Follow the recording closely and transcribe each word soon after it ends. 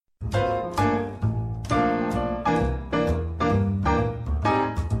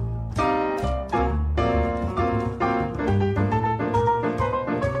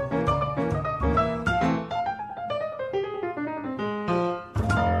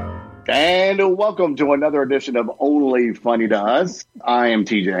And welcome to another edition of Only Funny to Us. I am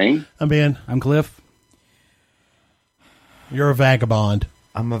TJ. I'm Ben. I'm Cliff. You're a vagabond.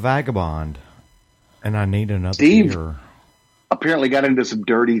 I'm a vagabond. And I need another Steve beer. apparently got into some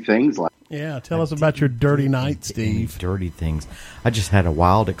dirty things. Yeah, tell us about your dirty night, Steve. Dirty things. I just had a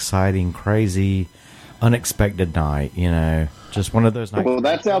wild, exciting, crazy, unexpected night, you know. Just one of those nights. Well,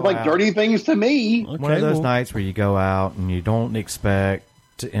 that sounds like dirty things to me. Okay, one of those nights where you go out and you don't expect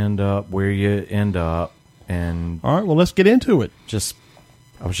to end up where you end up. And all right, well, let's get into it.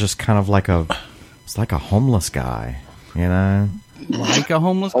 I was just kind of like it's like a homeless guy, you know. Like a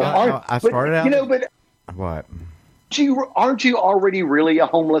homeless guy? I started out. You know, but what? Aren't you already really a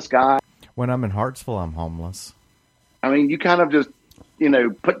homeless guy? When I'm in Hartsville, I'm homeless. I mean, you kind of just,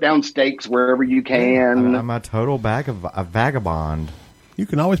 put down stakes wherever you can. I'm a total a vagabond. You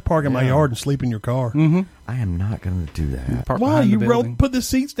can always park in my yard and sleep in your car. Mm-hmm. I am not going to do that. Park Why? behind You the building. put the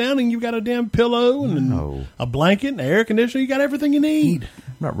seats down and you got a damn pillow and a blanket and air conditioner. You got everything you need.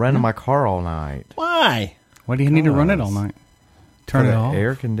 I'm not running my car all night. Why? Why do you need to run it all night? Turn it off?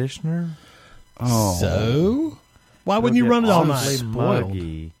 Air conditioner? Oh. So? Why wouldn't you run it all night?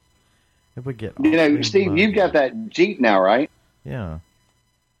 Muggy. It would get Steve, muggy. you've got that Jeep now, right? Yeah.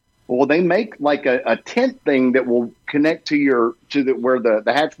 Well, they make like a tent thing that will connect to where the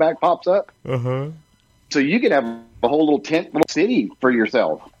hatchback pops up. Uh-huh. So you could have a whole little city for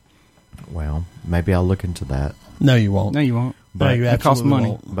yourself. Well, maybe I'll look into that. No, you won't. No, you won't. No, you It costs absolutely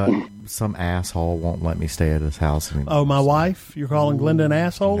money. won't. But some asshole won't let me stay at his house anymore. Oh, my wife? You're calling Glenda an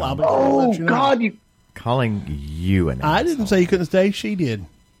asshole? No. I'll be sure to let you know. God, you... Calling you an I asshole. didn't say you couldn't stay. She did.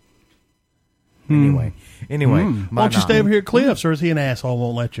 Anyway, Why don't you stay over here at Cliff's, or is he an asshole and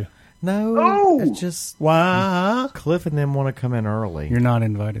won't let you? No. Oh. It's just Why? Cliff and them want to come in early. You're not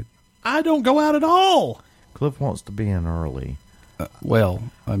invited. I don't go out at all. Cliff wants to be in early. Well,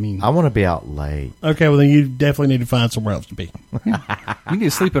 I mean, I want to be out late. Okay, well, then you definitely need to find somewhere else to be. you need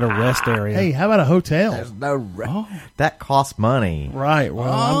to sleep at a rest area. Hey, how about a hotel? No, that costs money. Right,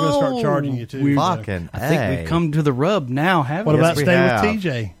 well, I'm going to start charging you, too. Fucking I think we've come to the rub now, haven't What we? about we staying have. with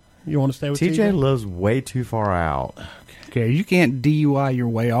TJ? You want to stay with TJ? TJ lives way too far out. Okay, you can't DUI your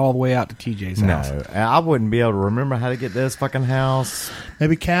way all the way out to TJ's house. No, I wouldn't be able to remember how to get to this fucking house.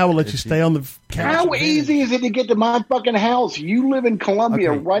 Maybe Cal will let you stay on the couch. How easy is it to get to my fucking house? You live in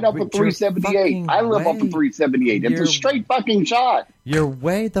Columbia, Okay, right off but of 378. you're I live off fucking of 378. It's a you're- straight fucking shot. You're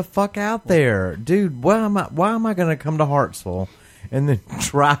way the fuck out there, dude. Why am I going to come to Hartsville and then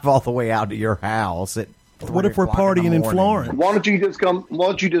drive all the way out to your house at? What if we're 3 o'clock partying in morning? Florence? Why don't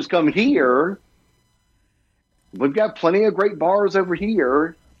you just come here? We've got plenty of great bars over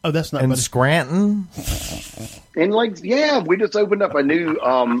here. Oh, that's not In much. Scranton? And we just opened up a new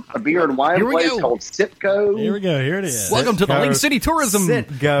a beer and wine Here we place go. called Sitco. Here we go. Here it is. Welcome to the Lake City Tourism.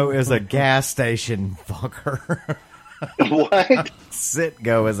 Sitco is a gas station, fucker. What?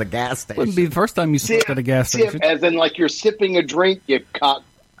 Sitco is a gas station. Wouldn't be the first time you slept at a gas Sip, station. as in like you're sipping a drink, you cock.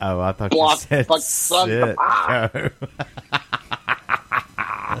 Oh, I thought Block, you said fuck, son. Sitco.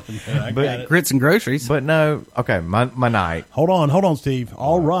 I got it. Grits and groceries. But no, okay, my night. Hold on, Steve.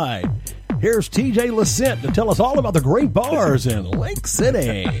 All right. Here's TJ Lissette to tell us all about the great bars in Lake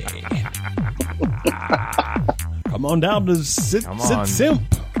City. Come on down to Simp. Come on, Simp,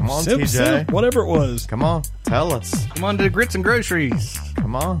 TJ. Simp, whatever it was. Come on, tell us. Come on to Grits and Groceries.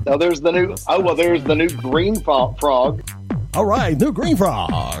 Come on. Now there's the new. Oh well, there's the new green frog, All right, new Green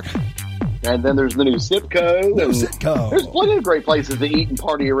Frog. and then there's the new Sitco. New and Sitco. There's plenty of great places to eat and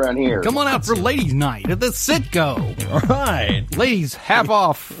party around here. Come on out for ladies' night at the Sitco. All right. Ladies, half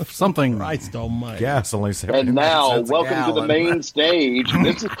off something. Christ almighty. Gas only 79 And now, cents a welcome to the gallon. main stage.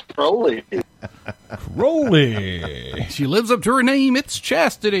 This is Crowley. Rolly. She lives up to her name. It's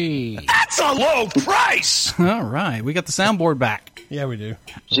Chastity. That's a low price. All right, we got the soundboard back. Yeah, we do.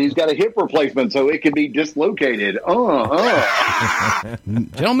 She's got a hip replacement, so it can be dislocated.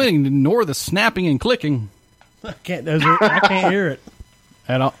 Gentlemen, ignore the snapping and clicking. I can't hear it.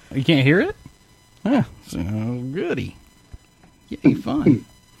 At all. You can't hear it? Huh. So goody. Yay, fun.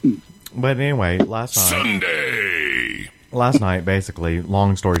 But anyway, last night, basically,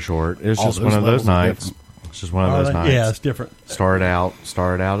 long story short, it was All just those one of those levels are nights. It's just one of those nights. Yeah, it's different. Started out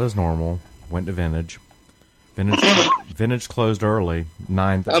as normal. Went to Vintage. Vintage closed early.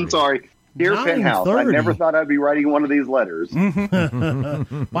 9:30. I'm sorry. Dear Penthouse, I 9:30. never thought I'd be writing one of these letters.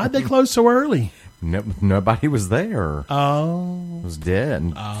 Why'd they close so early? Nobody was there. Oh. It was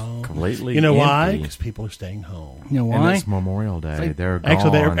dead. Completely. You know why? empty. Because people are staying home. You know And why? it's Memorial Day. They're gone.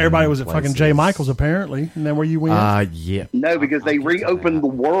 Actually, everybody was at places. fucking J. Michael's, apparently. Isn't that where you went? Yeah. No, because they reopened the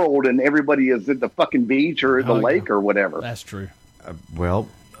world and everybody is at the fucking beach or the lake or whatever. That's true. Well,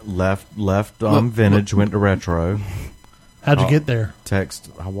 left vintage, went to retro. How'd you get there?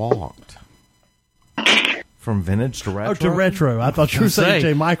 I walked from vintage to retro. Oh, to retro. I thought you were saying Say.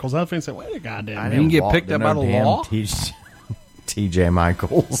 J. Michaels. I was thinking, wait a goddamn I minute. didn't get walk picked to up no by the damn law? TJ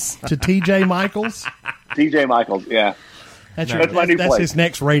Michaels. To T.J. Michaels? TJ Michaels, yeah. That's, That's my new that's place. his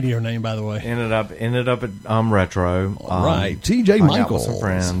next radio name, by the way. Ended up at retro. All right. T.J. hung out with Michaels. some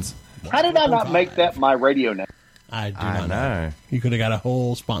friends. How did I not make that my radio name? I do I not know. know. You could have got a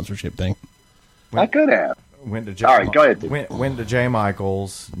whole sponsorship thing. I could have. Went to J. All right, go ahead. Went to J.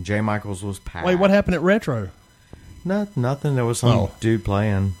 Michaels. J. Michaels was packed. Wait, what happened at retro? Nothing. There was some Oh. dude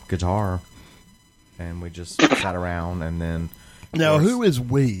playing guitar, and we just sat around. And then Now, who is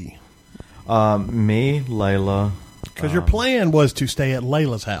we? me, Layla. Because your plan was to stay at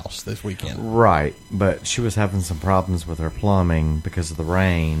Layla's house this weekend. Right, but she was having some problems with her plumbing because of the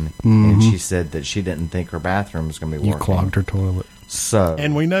rain, and she said that she didn't think her bathroom was going to be You working. clogged her toilet. So,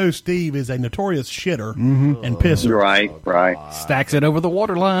 And we know Steve is a notorious shitter and pisser Right. Stacks it over the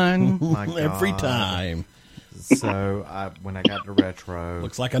water line. my every God. time. So when I got to retro,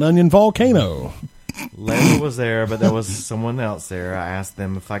 Looks like an onion volcano. Layla was there, but there was someone else there. I asked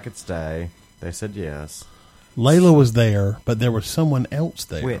them if I could stay. They said yes. Layla was there, but there was someone else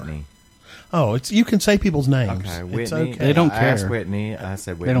there. Whitney. Oh, it's you can say people's names. Okay, It's Whitney. okay. They don't I asked care. Whitney. I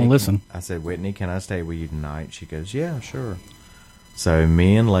said, Whitney, don't listen. I said, Whitney, can I stay with you tonight? She goes, yeah, sure. So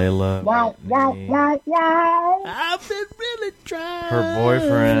me and Layla, Whitney, I've been really trying. her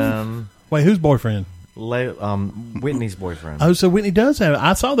boyfriend, Wait, whose boyfriend? Whitney's boyfriend, Oh, so Whitney does have.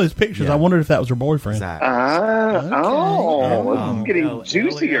 I saw those pictures. Yeah. I wondered if that was her boyfriend. Zach. This is getting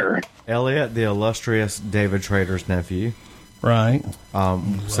juicier. Elliot, the illustrious David Trader's nephew. Right.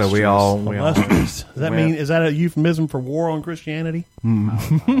 So we all Illustrious. Does that went- mean is that a euphemism for war on Christianity?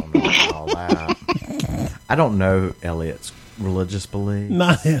 all that. I don't know Elliot's religious belief.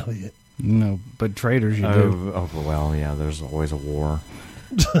 Not Elliot. No, but traders you do. Oh, well, yeah, there's always a war.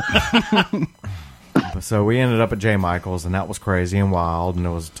 So we ended up at J. Michael's, and that was crazy and wild, and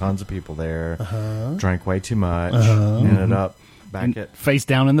there was tons of people there. Drank way too much. Ended up back at... Face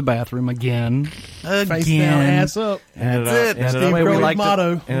down in the bathroom again. Face down, ass up. Ended That's it. That's Steve the way we Crowley's like to.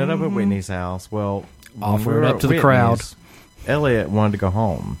 motto. Ended up at Whitney's house. Well, Offer when we it were up to at the crowd. Whitney's, Elliot wanted to go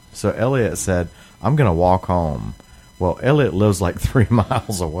home. So Elliot said, I'm going to walk home. Well, Elliot lives like 3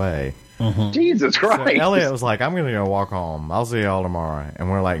 miles away. Jesus So Christ. Elliot was like, I'm going to go walk home. I'll see y'all tomorrow. And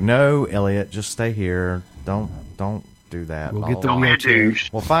we're like, no, Elliot, just stay here. Don't do that. We'll get the Don't be a wheelchair.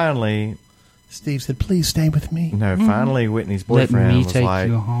 douche. Well, finally, Steve said, "Please stay with me. finally, Whitney's Let boyfriend me was take like,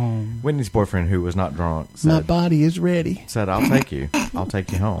 you home. Whitney's boyfriend, who was not drunk, My said, body is ready. I'll take you. I'll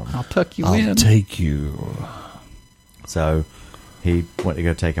take you home. I'll tuck you I'll in. take you." So he went to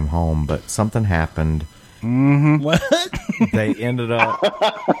go take him home, but something happened. What? They ended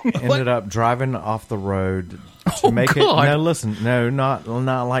up driving off the road to make God. it. No, listen, no, not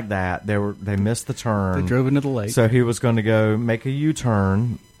like that. They missed the turn. They drove into the lake. So he was going to go make a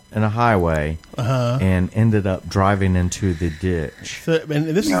U-turn in a highway, and ended up driving into the ditch. So, and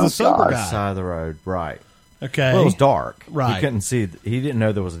this is Oh, the sober God. guy. Side of the road, right? Okay. Well, it was dark. Right. He couldn't see. He didn't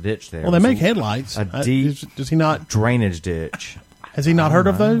know there was a ditch there. Well, they It was make headlights. a deep Does he not? drainage ditch. Has he not heard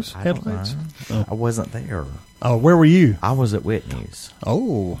of those I don't headlights? know. I wasn't there. Oh, where were you? I was at Whitney's.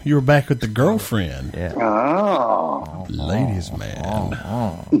 Oh, you were back with the girlfriend. Yeah. Oh. Ladies, man.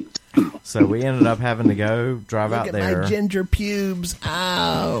 So we ended up having to go drive Look out at there. my ginger pubes.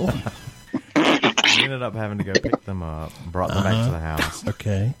 Ow. We ended up having to go pick them up, brought them back to the house.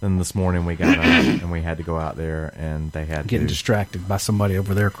 Okay. Then this morning we got up and we had to go out there, and they had Getting to. distracted by somebody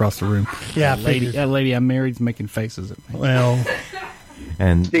over there across the room. Yeah, I That figured. lady I married's making faces at me. Well,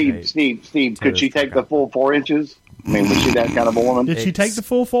 And Steve, could she take the full 4 inches? I mean, was she that kind of a woman? did she take the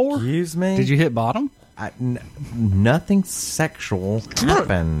full 4? Excuse me. Did you hit bottom? Nothing sexual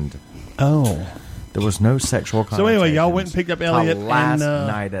happened. Oh. There was no sexual. So anyway, y'all went connotations and picked up Elliot till last and,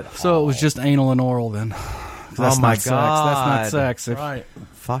 night at So it was just anal and oral then. 'Cause That's Oh, my not sex. That's not God. sex. If- Right.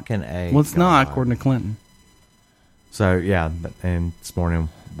 fucking A. Well, it's not, God. according to Clinton. So yeah, and this morning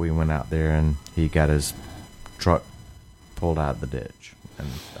we went out there and he got his truck pulled out of the ditch, and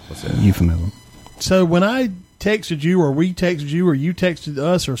that was it. Euphemism. So when I texted you, or we texted you, or you texted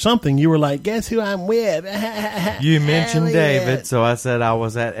us, or something, you were like, "Guess who I'm with?" You mentioned Elliot. David, so I said I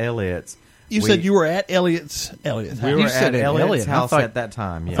was at Elliot's. You said you were at Elliot's house. We were You at said at Elliot's Elliot. I house thought- at that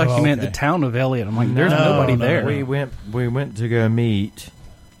time. I Yeah. thought you meant okay. the town of Elliot. I'm like, there's No, nobody no, there. no. We went to go meet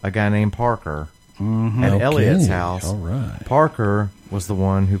a guy named Parker at Okay. Elliot's house. All right. Parker was the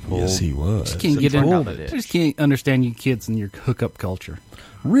one who pulled. Yes, he was. Can't get Truck in. out the I ditch. just can't understand you kids and your hookup culture.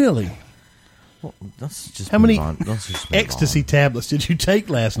 Really? Well, let's just How move many on. Let's just move ecstasy on. tablets did you take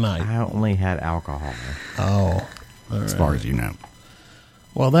last night? I only had alcohol. Oh, As far as you know.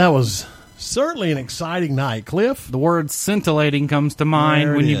 well, that was certainly an exciting night, Cliff. The word scintillating comes to mind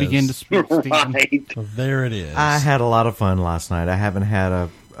There when it you is. begin to speak, Stephen. Right. There it is. I had a lot of fun last night. I haven't had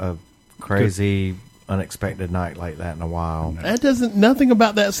a crazy, unexpected night like that in a while. Nothing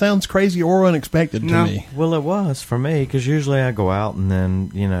about that sounds crazy or unexpected to No. me. Well, it was for me because usually I go out and then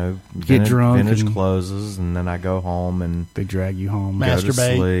Get drunk finish and- closes, and then I go home and They drag you home. Go to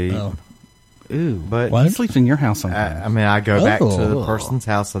Masturbate. sleep. Oh. Ooh. But What? He sleeps in your house sometimes. I mean, I go back to the Oh. person's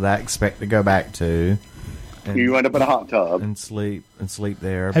house that I expect to go back to, and, You end up in a hot tub. and sleep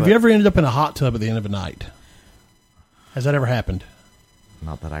there. Have but you ever ended up in a hot tub at the end of a night? Has that ever happened?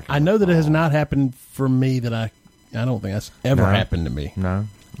 Not that I can. I know that it has recall. not happened for me. That I don't think that's ever No. happened to me. No.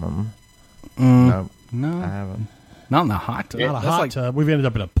 No. no. I haven't. Not in the hot tub. Not a That's hot like, tub. We've ended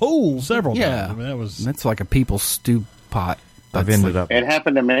up in a pool several Yeah. times. I mean, that was. That's like a people's stew pot. I've That's ended like- up. It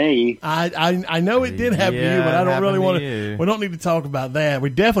happened to me. I know it did happen to you, Yeah, but I it don't really happened want to you. We don't need to talk about that. We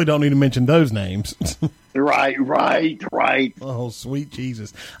definitely don't need to mention those names. Right. Oh, sweet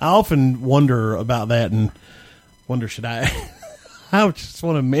Jesus! I often wonder about that and wonder should I. I just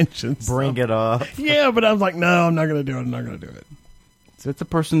want to mention. Bring it up. Yeah, but I was like, no, I'm not going to do it. I'm not going to do it. Is it the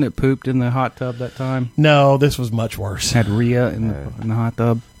person that pooped in the hot tub that time? No, this was much worse. Had Rhea in the hot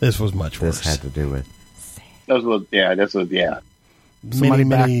tub? This was much worse. This had to do with. This was Somebody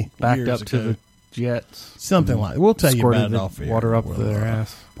many backed years up to ago. the jets. Something like that. We'll tell you about Squirted it the off air. water up We'll, their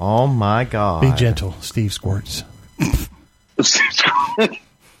ass. Oh my God! Be gentle, Steve Squirts.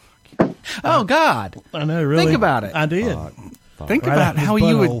 Oh, God. I know, really. Think about it. I did. Think Right about up his how you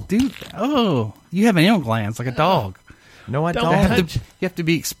butthole. would do that. Oh, you have anal glands like a dog. No, I Don't don't. touch- You have to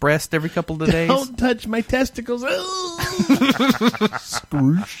be expressed every couple of days. Don't touch my testicles.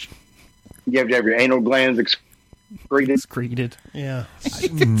 Scrooge. you have to have your anal glands excreted. Excreted. Yeah.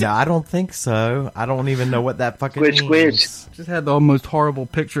 No, I don't think so. I don't even know what that fucking Squish, means. squish. Just had the almost horrible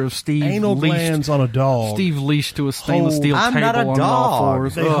picture of Steve Anal leashed. glands on a dog. Steve leashed to a stainless Hold- steel I'm table not a on all dog.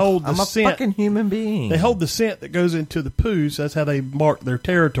 fours. They Ugh. hold the I'm a scent. fucking human being. They hold the scent that goes into the poos. That's how they mark their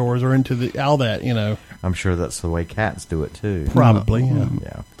territories or into the all that, I'm sure that's the way cats do it too. Probably, yeah.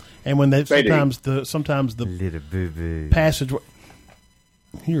 Yeah. And when they They do. sometimes the Little boo boo. passage.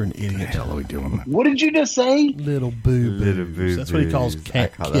 You're an idiot. Hell are we doing? What did you just say? Little boo Little boos. boo. That's what he calls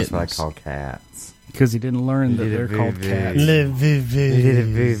cat That's what I kittens. call cats. Because he didn't learn that Little they're called boo-boo. cats. Little boo Little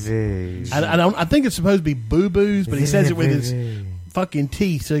boo boos. boo. I think it's supposed to be boo boos, but he says it with his fucking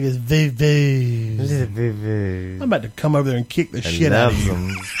teeth, so he goes boo boos. Little boo boo. I'm about to come over there and kick the I shit out of love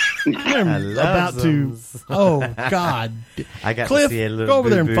you. them. I'm I love about to. them. Oh God, I got Cliff, to see a little go over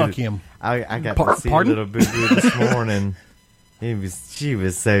there and boo-boo. fuck him. I got Par- to see pardon? a little boo boo this morning. She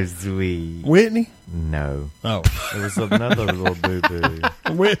was so sweet. Whitney. No, Oh, it was another little boo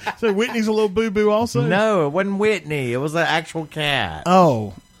boo. So Whitney's a little boo boo also. No, it wasn't Whitney. It was an actual cat.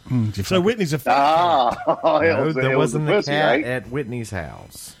 Oh, so Whitney's a fat cat. No, there wasn't a pussy, cat right? at Whitney's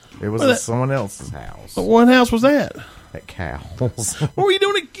house. It was Well, at that- someone else's house. What house was that? At Cal's. What were you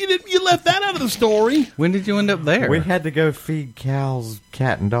doing? You left that out of the story. When did you end up there? We had to go feed Cal's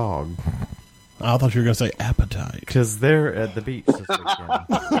cat and dog I thought you were going to say appetite. because they're at the beach this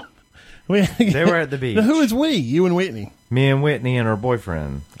weekend. They were at the beach. Now, who is we? You and Whitney. Me and Whitney and her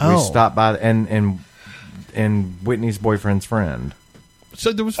boyfriend. Oh. We stopped by and Whitney's boyfriend's friend.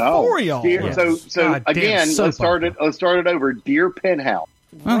 So there was four of y'all. Dear, so God damn again, soap let's start it over. Dear Penthouse.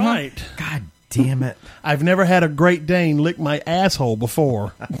 Right. God damn it! I've never had a Great Dane lick my asshole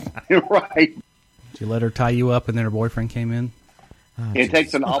before. Right. Did you let her tie you up and then her boyfriend came in? It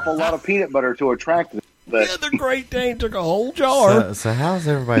takes an awful lot of peanut butter to attract them. But Yeah, the Great Dane took a whole jar. So how's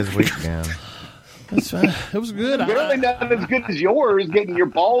everybody's week been? It was good. really not as good as yours, getting your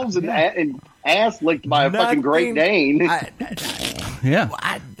balls and ass licked by a fucking Great Dane. Yeah.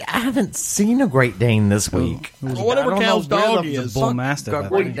 I haven't seen a Great Dane this week. Well, whatever I don't Cal's know where dog the is. Bull fuck Mastiff, I a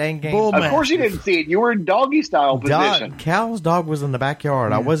Great think. Dane game. Bull Of course you didn't see it. You were in doggy style position. Cal's dog was in the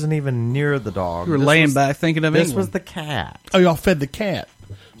backyard. I wasn't even near the dog. You were This laying was- back thinking of This England. was the cat. Oh, y'all fed the cat.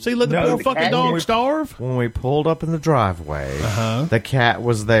 So you let the No, poor the fucking cat- dog starve? When we pulled up in the driveway, the cat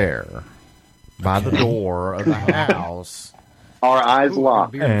was there by the door of the house. Our eyes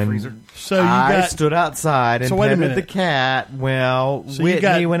locked. Beer in the And freezer. So you I got stood outside and So wait a petted minute. the cat. Well, So you Whitney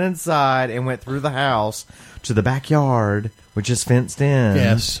got- went inside and went through the house to the backyard, which is fenced in.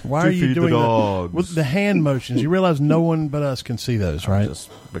 yes. Why to are you feed doing the dogs? with the hand motions? You realize no one but us can see those, right?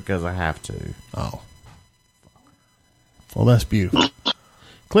 Just because I have to. Oh. Well, that's beautiful.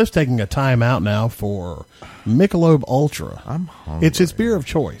 Cliff's taking a time out now for Michelob Ultra. I'm hungry. It's his beer of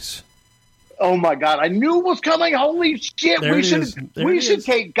choice. Oh my God! I knew it was coming. Holy shit! There we it should is. There it should is.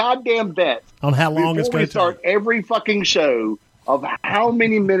 take goddamn bets On how long it's before going we to start take. every fucking show of how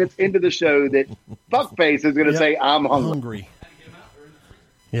many minutes into the show that Fuckface is going to Yep. say, "I'm hungry."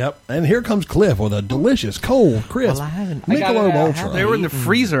 Yep. And here comes Cliff with a delicious, cold, crisp Well, I haven't- Michelob I Ultra. They were in the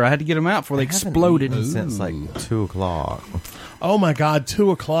freezer. I had to get them out before they exploded. Since like 2:00. Oh my God,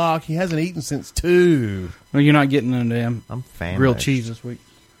 2:00. He hasn't eaten since 2. No, you're not getting none of them I'm famished. grilled cheese this week.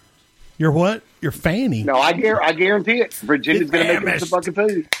 You're what? You're Fanny. No, I guarantee it. Virginia's going to make it some fucking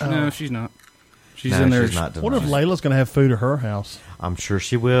food. No, she's not. She's No, in there. she's not What if tonight. Layla's going to have food at her house? I'm sure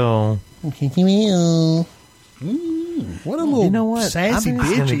she will. What a little You know what? sassy I'm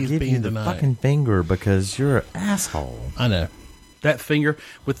just bitch gonna he's give being you the tonight. fucking finger because you're an asshole. I know. That finger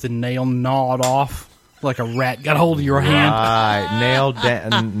with the nail gnawed off like a rat got hold of your hand. Right, nailed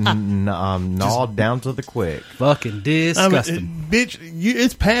down, gnawed down to the quick. Fucking I mean, disgusting. bitch,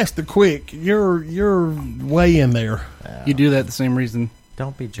 it's past the quick. You're way in there. You do that the same reason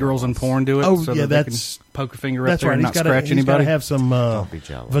Don't be jealous. girls in porn do it. Oh, so yeah, that they that's- can poke a finger up That's there right. and He's not got scratch to anybody. have some Don't be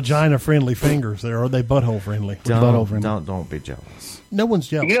jealous. vagina-friendly fingers there. Or are they butthole-friendly? Don't be jealous. No one's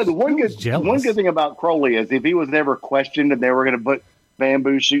jealous. You know, the one jealous. good thing about Crowley is if he was never questioned and they were going to put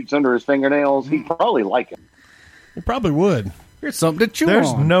bamboo shoots under his fingernails, he'd probably like it. It probably would. Here's something to chew There's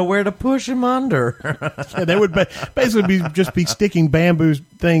on. nowhere to push him under. Yeah, they would basically just be sticking bamboo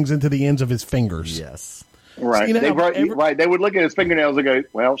things into the ends of his fingers. Yes. Right. You know, right. They would look at his fingernails and go,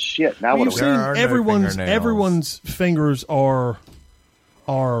 well, shit, now Well, what you've do we seen do? are no everyone's fingernails. fingers are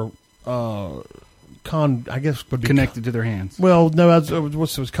I guess would be Connected to their hands. Well, no,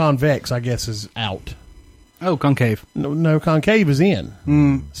 what's was convex? I guess is out. Oh, concave. No, concave is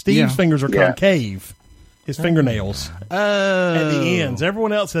in. Steve's yeah. fingers are Yeah. concave. His fingernails at the ends.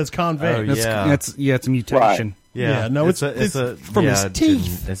 Everyone else has convex. Oh, That's, yeah. it's a mutation. Yeah, no, it's from his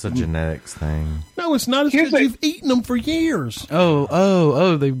teeth. It's a genetics thing. No, it's not. It's Here's because a- you've eaten them for years.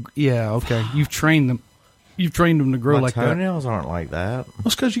 Okay. You've trained them. You've trained them to grow My like that. toenails aren't like that.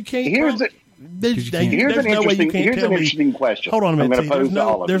 It's because you can't. Here's There's an no way you interesting, can't here's tell an me. interesting question. Hold on a I'm minute. going to See, pose to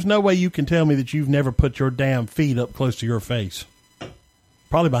all of there's you. no way you can tell me that you've never put your damn feet up close to your face.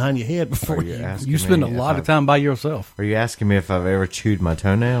 Probably behind your head before Are you you. asking You spend a me if lot of I've- time by yourself. Are you asking me if I've ever chewed my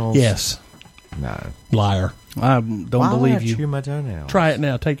toenails? Yes, No. liar. I don't Why believe would I you chew my toenails? Try it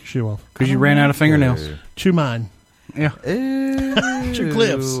now. Take your shoe off. because you ran out of fingernails. Chew mine. Yeah, Chew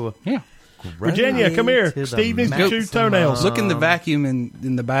Cliff's. yeah. Virginia, come here. To the Steve needs to chew maximum. toenails. Look in the vacuum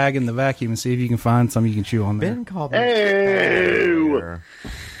in the bag in the vacuum and see if you can find some you can chew on there. Ben called me Ew. fat.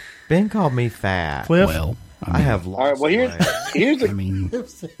 Ben called me fat. Cliff. Well, I have lost All right, well, weight. here's I a mean,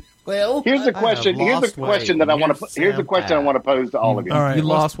 here's the question. Here's lost the question weight. that I want to. You're Here's the question I fat. want to pose to all of you. All right. you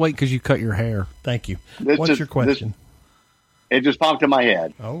lost weight because you cut your hair. Thank you. This What's just- your question? It just popped in my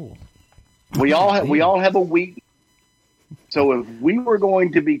head. Oh, We all have a week. So if we were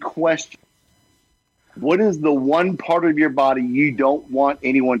going to be questioned, what is the one part of your body you don't want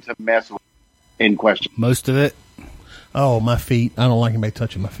anyone to mess with in question? Most of it, oh, my feet. I don't like anybody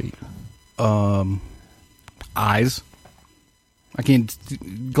touching my feet. eyes. I can't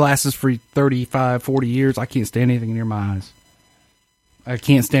glasses for 35, 40 years. I can't stand anything near my eyes. I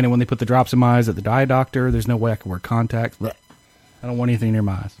can't stand it when they put the drops in my eyes at the eye doctor. There's no way I can wear contacts. Blech. I don't want anything near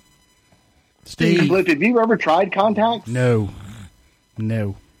my eyes. Steve. Cliff, have you ever tried contacts? No.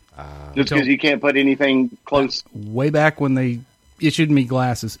 Just because you can't put anything close. Way back when they issued me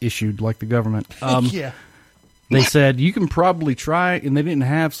glasses, like the government. Yeah. They said you can probably try, and they didn't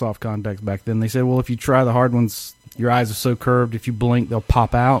have soft contacts back then. They said, well, if you try the hard ones, your eyes are so curved, if you blink, they'll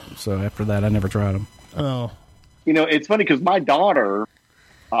pop out. So after that, I never tried them. Oh. You know, it's funny because my daughter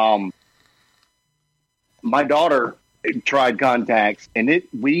tried contacts, and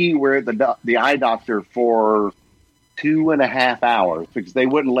we were at the eye doctor for 2.5 hours because they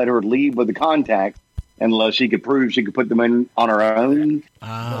wouldn't let her leave with the contacts unless she could prove she could put them in on her own.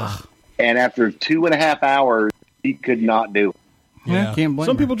 And after 2.5 hours, she could not do it. Yeah, can't blame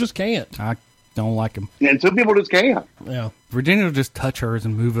Some her. people just can't. I don't like them. And some people just can't. Yeah. Virginia will just touch hers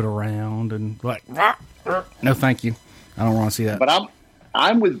and move it around and like, no, thank you. I don't want to see that. But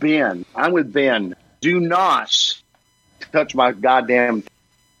I'm with Ben. Do not touch my goddamn.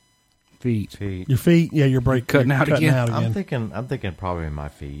 Feet. Your feet. Yeah, you're Cutting out again. I'm thinking probably my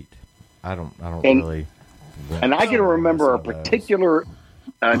feet. I don't And- really. And I can remember a Some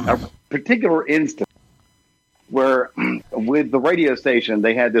of those. particular instance where with the radio station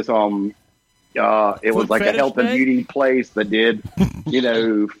they had this it was Foot like a fetish health and day? beauty place that did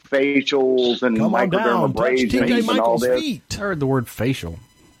facials and Come on down. Touch TJ microdermabrasions and all Michael's this. feet. I heard the word facial.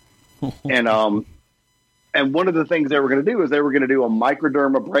 And And one of the things they were going to do is they were going to do a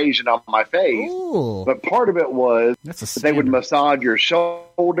microderm abrasion on my face. Ooh. But part of it was That's a that they would standard. massage your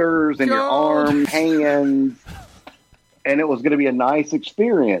shoulders and your arms, hands, and it was going to be a nice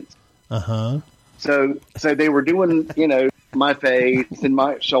experience. Uh-huh. So they were doing, my face and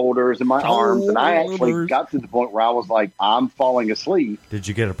my shoulders and my arms, and I actually got to the point where I was like, I'm falling asleep. Did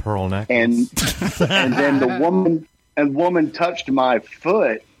you get a pearl necklace? And then the woman touched my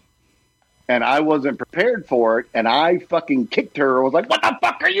foot. And I wasn't prepared for it, and I fucking kicked her. I was like, "What the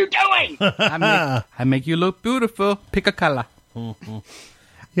fuck are you doing?" I make you look beautiful. Pick a color.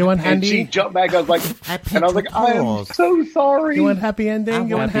 You want And handy? she jumped back. I was like, I am so sorry. You want happy ending?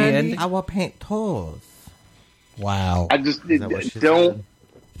 You want happy handy? ending? I will paint toes. Wow. I just Is that what she don't.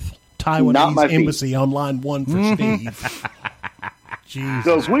 Not my Taiwanese feet. embassy on line 1 for Steve. Jesus.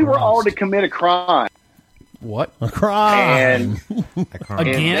 So if we were all to Christ. commit a crime, What? A crime. and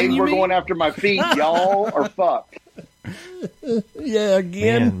Again, they you were mean? going after my feet, y'all are fucked. Yeah,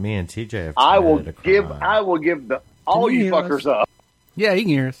 again. Me and TJ have I will committed a crime. give all Can you you hear fuckers us? up. Yeah, you can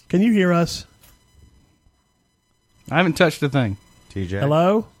hear us. Can you hear us? I haven't touched a thing. TJ.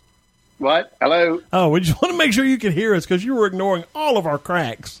 Hello? What? Hello? Oh, we just want to make sure you can hear us because you were ignoring all of our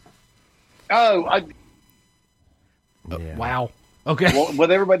cracks. Oh, Yeah. Wow. Okay. well,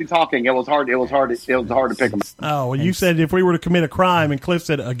 with everybody talking, it was hard to pick them. Oh, well, you said if we were to commit a crime, and Cliff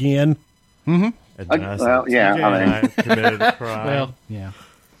said again. And then I said, Well, yeah, TJ I and mean- I committed a crime. Well, yeah.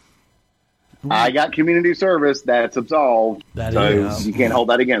 I got community service that's absolved, That so is. you can't hold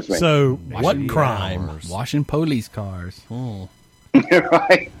that against me. So, what 80 crime? hours. Washing police cars.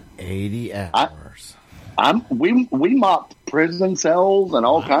 Right? 80 hours. We mopped prison cells and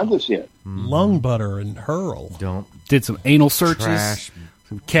all kinds of shit. Lung butter and hurl. Don't Did some anal searches. trash.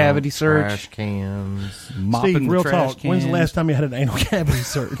 Some cavity don't search. Trash cans. Mopping Steve, the real trash talk. When's the cans. last time you had an anal cavity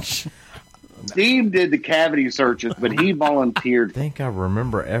search? Steve did the cavity searches, but he I volunteered. think I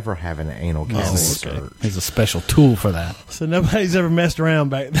remember ever having an anal cavity okay. search. There's a special tool for that. So nobody's ever messed around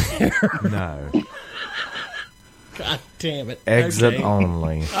back there. No. God damn it. Exit Okay.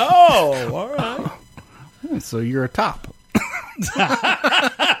 only. Oh, all right. So you're a top.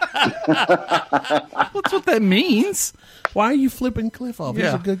 That's what that means. Why are you flipping Cliff off? He's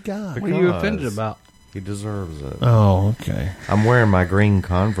Yeah. a good guy. What are you Because- offended about? He deserves it. Oh, okay. I'm wearing my green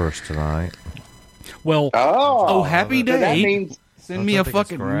Converse tonight. Well, Oh, happy so that day. means Send me a Don't you think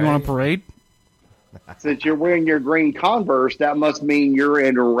fucking. it's You want great? a parade? since you're wearing your green Converse, that must mean you're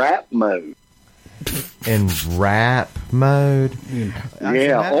in rap mode. In rap mode? As a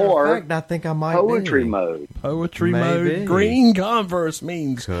Yeah, matter of or fact, I think I might Poetry be. mode. Poetry Maybe. mode. Green Converse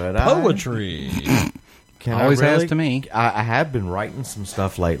means Could I? poetry. Can Always I has really? to me. I have been writing some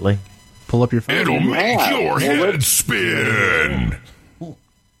stuff lately. Pull up your phone. It'll make Yeah. your Well, head spin.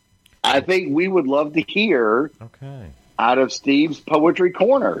 I think we would love to hear Okay. out of Steve's Poetry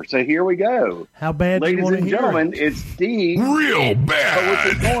Corner. So here we go. How bad do you Ladies want to and hear gentlemen, it? it's Steve's Real Poetry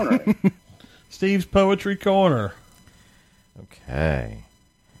bad. Corner. Steve's Poetry Corner. Okay.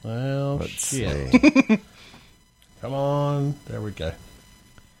 Well, Let's shit. see. Come on. There we go.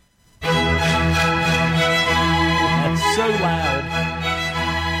 That's so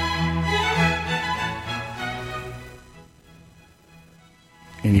loud.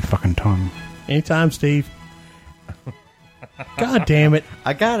 Any fucking time. Anytime, Steve. God damn it.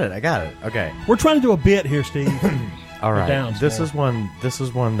 I got it. Okay. We're trying to do a bit here, Steve. All right. down This small. is one. This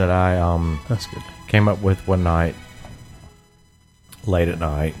is one that I That's good. came up with one night, late at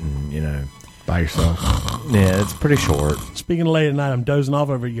night, and By yourself. yeah, it's pretty short. Speaking of late at night, I'm dozing off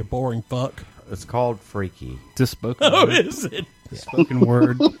over you boring fuck. It's called Freaky. Just spoken Oh, word. is it? Spoken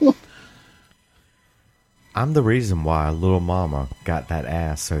word. I'm the reason why little mama got that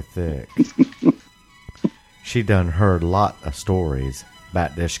ass so thick. She done heard lot of stories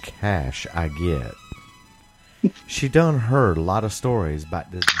about this cash I get. She done heard a lot of stories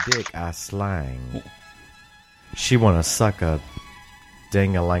about this dick I slang. She wanna suck a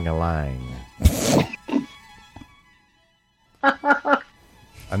ding-a-ling-a-lang.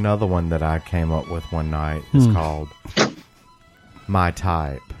 Another one that I came up with one night is called My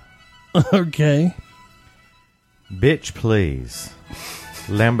Type. Okay. Bitch, please.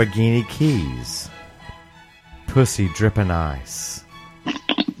 Lamborghini keys. Pussy dripping ice.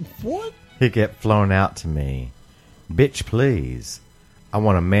 What? He get flown out to me. Bitch, please. I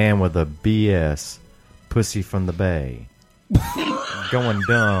want a man with a BS. Pussy from the bay. Going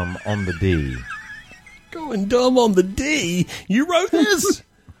dumb on the D. Going dumb on the D. You wrote this?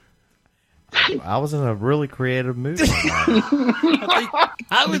 I was in a really creative mood. one night.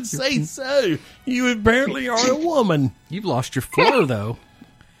 I would say so. You apparently are a woman. You've lost your flow, though.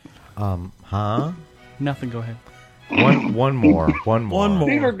 Huh? Nothing. Go ahead. One more. One more.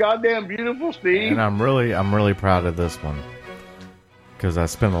 These are goddamn beautiful, Steve. And I'm really proud of this one because I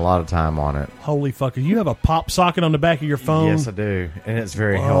spent a lot of time on it. Holy fucker! You have a pop socket on the back of your phone. Yes, I do, and it's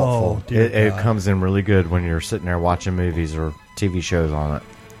very Oh, helpful. dear It God. comes in really good when you're sitting there watching movies or TV shows on it.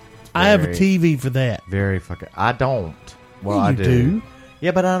 I have a TV for that. Very fucking. I don't. Well, Yeah, I you do.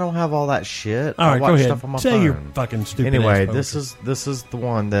 Yeah, but I don't have all that shit. All I right, watch go ahead. stuff on my Say phone. your fucking stupid. Anyway, ass this is the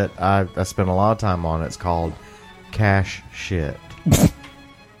one that I spent a lot of time on. It's called Cash Shit.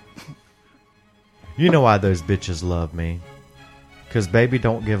 You know why those bitches love me? Because baby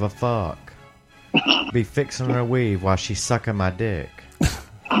don't give a fuck. Be fixing her weave while she's sucking my dick.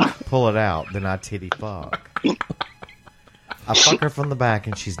 Pull it out, then I titty fuck. I fuck her from the back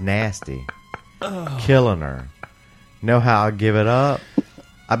and she's nasty. Killing her. Know how I give it up?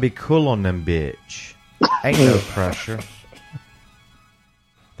 I be cool on them bitch. Ain't no pressure.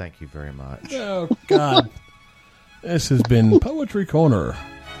 Thank you very much. Oh God! This has been Poetry Corner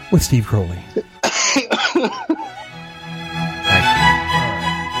with Steve Crowley. Thank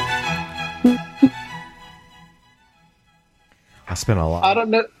you. I spent a lot. I don't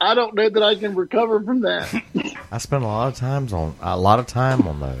know that I can recover from that. I spent a lot of time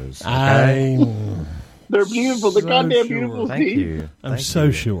on those. Okay? They're beautiful. They're So sure. goddamn beautiful, Thank Steve. you. I'm Thank so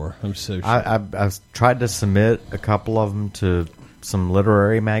you. sure. I'm so sure. I've tried to submit a couple of them to some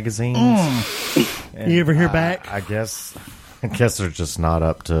literary magazines. And You ever hear back? I guess they're just not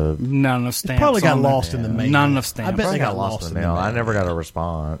up to. Not enough stamps. Probably got on there. lost in the mail. Not enough stamps. I bet I they got lost in the mail. I never got a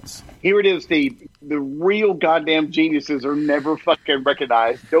response. Here it is, Steve. The real goddamn geniuses are never fucking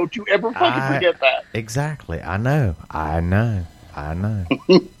recognized. Don't you ever fucking forget that. Exactly. I know.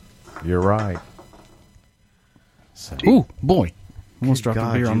 You're right. So, Ooh, boy. Almost dropped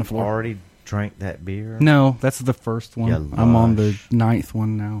God, a beer on the you've floor. already drank that beer? No, that's the first one. You I'm on the lush. 9th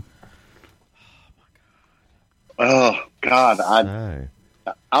one now. Oh God, I No.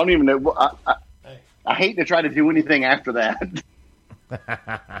 don't even know. I hate to try to do anything after that.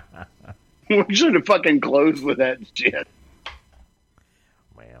 We should have fucking closed with that shit.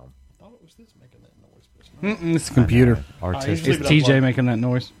 Well, It's the computer. artistic. It's TJ making that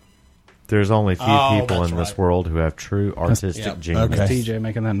noise. There's only few people that's in this right. world who have true artistic Yep. genius. Okay. It's TJ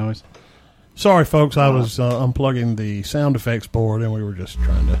making that noise. Sorry, folks. I was unplugging the sound effects board, and we were just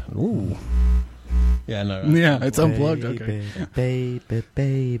trying to. Ooh. Yeah, no. Yeah, it's unplugged. Okay.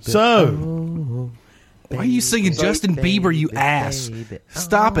 Baby. So- Why are you singing Justin Bieber, you ass?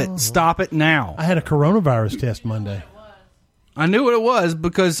 Stop it. Stop it now. I had a coronavirus test Monday. I knew what it was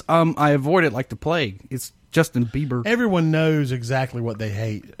because I avoid it like the plague. It's Justin Bieber. Everyone knows exactly what they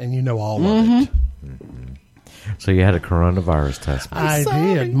hate, and you know all of it. So you had a coronavirus test. I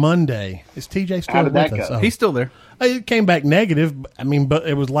did Monday. Is TJ still How did with that us? go? Oh. He's still there. It came back negative. I mean, but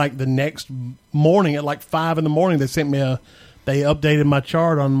it was like the next morning at like 5 in the morning. They sent me they updated my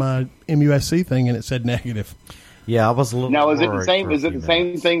chart on my MUSC thing, and it said negative. Yeah, I was a little. Now, is it the worried same? for a Is it few the same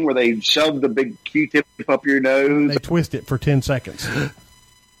minutes. thing where they shove the big Q-tip up your nose? They twist it for 10 seconds.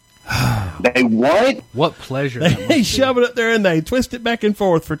 They what? What pleasure. that must They be. shove it up there and they twist it back and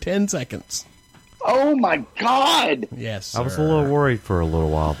forth for 10 seconds. Oh my God! Yes, I was a sir. little worried for a little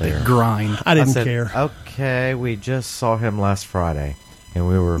while there. Grind. I didn't said, care. Okay, we just saw him last Friday, and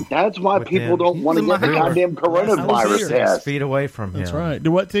we were That's why With people them. don't want to He's in get the my house. goddamn coronavirus here. 6 test. feet away from him. That's right.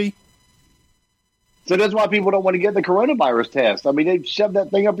 Do what, T? So that's why people don't want to get the coronavirus test. I mean, they shove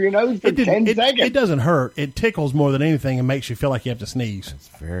that thing up your nose for 10 seconds. It doesn't hurt. It tickles more than anything and makes you feel like you have to sneeze. It's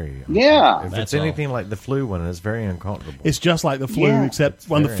very. Yeah. If That's it's anything like the flu one, it's very uncomfortable. It's just like the flu, Yeah. except It's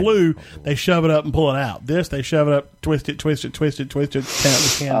when the very flu, uncomfortable. they shove it up and pull it out. This, they shove it up, twist it, count to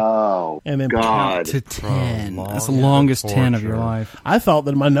 10. Oh, And then God. To 10. Prolonged That's the longest 10 of your torture. life. I thought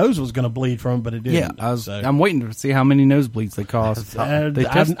that my nose was going to bleed from it, but it Yeah, didn't. So, I'm waiting to see how many nosebleeds they cost. They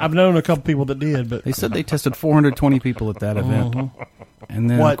test- I've known a couple people that did, but They said they tested 420 people at that event. And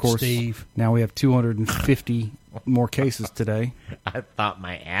then, What, of course, Steve? now we have 250 more cases today. I thought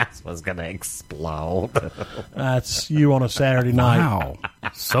my ass was gonna explode. that's you on a Saturday night. Wow.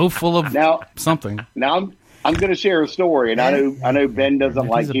 So full of Now- something. Now I'm going to share a story, and I know Ben doesn't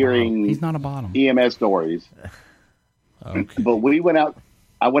like He's a hearing bottom. He's not a bottom. EMS stories. Okay. But we went out.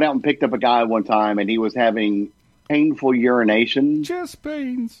 I went out and picked up a guy one time, and he was having painful urination. Chest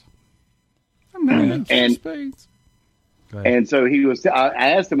pains. I'm having And- chest pains. Go ahead. And so he was. I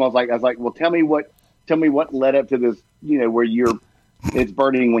asked him. I was like, well, tell me what led up to this. You know, where it's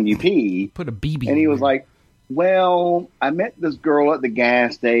burning when you pee. Put a BB. And he in was there. like, well, I met this girl at the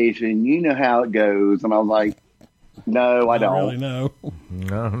gas station. You know how it goes. And I was like, no, I I don't. really know.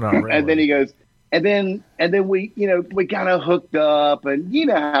 No, not really. And then he goes, and then we, we kind of hooked up, and you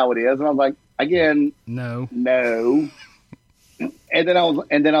know how it is. And I was like, again, No. no. And then I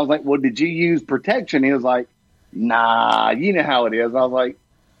was like, well, did you use protection? He was like, nah, you know how it is. I was like,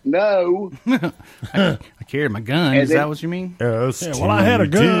 no. I carried my gun. And Is then- that what you mean? Yeah, well, I had a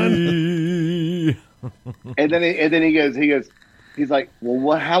gun. And then he goes, he's like,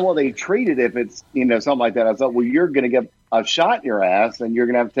 well, how will they treat it if it's, something like that? I thought, well, you're going to get a shot in your ass and you're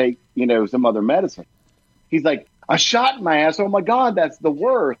going to have to take, some other medicine. He's like, a shot in my ass. Oh my God, that's the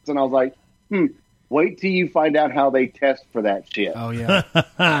worst. And I was like, wait till you find out how they test for that shit. Oh, yeah.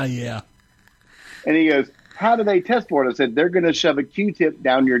 Yeah. And he goes, how do they test for it? I said, they're going to shove a Q-tip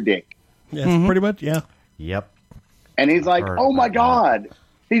down your dick. Yeah, pretty much, yeah. Yep. And he's like, Heard oh my about God.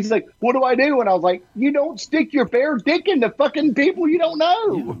 He's like, what do I do? And I was like, you don't stick your bare dick into fucking people you don't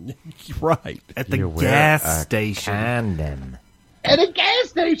know. Right. At the You wear gas a station. condom. At a gas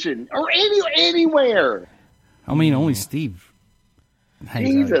station or anywhere. I mean, only Steve hangs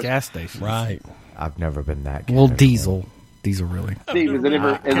out at Jesus. gas stations. Right. I've never been that Well, casual. Diesel. Diesel, really. Steve, is it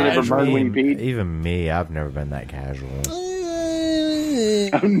ever burned when you peed? Even me, I've never been that casual.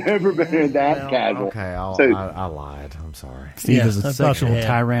 I've never been that casual. Okay, So- I lied. I'm sorry. Steve Yeah, is a I thought you sexual had.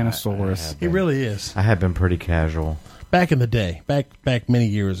 tyrannosaurus. He really is. I have been pretty casual. Back in the day, back many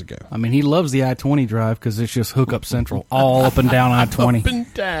years ago. I mean, he loves the I-20 drive because it's just hookup central all up and down I-20. Up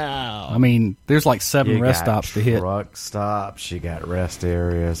and down. I mean, there's like 7 You rest got stops to hit. Truck stops. You got rest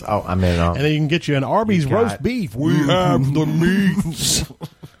areas. Oh, I mean, And then you can get you an Arby's You got- roast beef. We have the meats.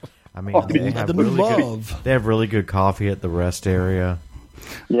 I mean, they have the really love. good. They have really good coffee at the rest area.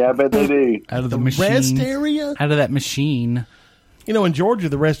 Yeah, I bet they do. Out of the, The machine. rest area? Out of that machine. In Georgia,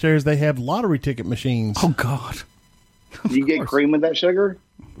 the rest areas, they have lottery ticket machines. Oh, God. You get cream with that sugar?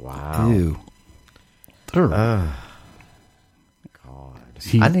 Wow. Ew. God.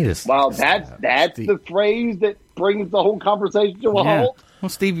 I need to. Wow, that's the phrase that brings the whole conversation to a Yeah. halt. Well,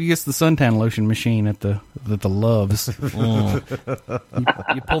 Steve gets the suntan lotion machine at the Loves.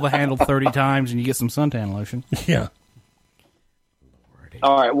 you pull the handle 30 times and you get some suntan lotion. Yeah.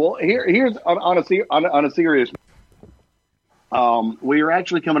 All right. Well, here's on a serious. We are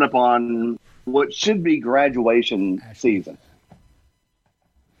actually coming up on what should be graduation season.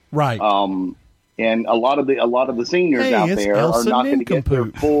 Right. And a lot of the seniors Hey, out it's there are Elsa not going to get their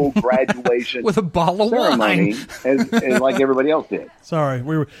Nincompoop. full graduation With a bottle of ceremony wine. as like everybody else did. Sorry,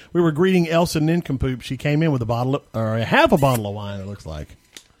 we were greeting Elsa Nincompoop. She came in with half a bottle of wine. It looks like.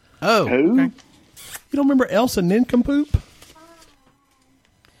 Oh. Who? Okay. You don't remember Elsa Nincompoop?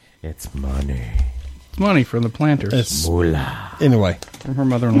 It's money. It's money from the planters. It's, Moolah. anyway, From her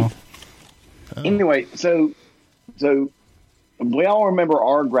mother-in-law. Anyway, so we all remember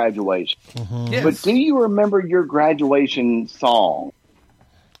our graduation. Yes. But do you remember your graduation song?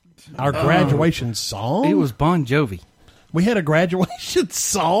 our graduation song. It was Bon Jovi. We had a graduation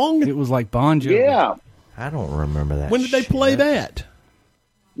song. It was like Bon Jovi. Yeah. I don't remember that. When did they play shit. that?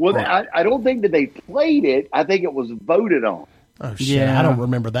 Well, I don't think that they played it. I think it was voted on. Oh shit! Yeah. I don't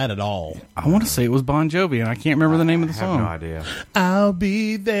remember that at all. I want to say it was Bon Jovi, and I can't remember the name of the I have song. no idea. I'll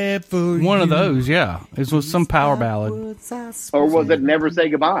be there for you. One of those, yeah. It was some power ballad. Or was it Never Say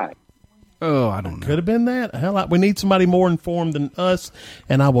Goodbye? Oh, I don't know. Could have been that. Hell, we need somebody more informed than us,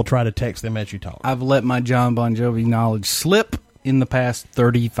 and I will try to text them as you talk. I've let my John Bon Jovi knowledge slip in the past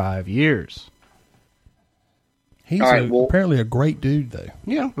 35 years. He's All right, well- apparently a great dude, though.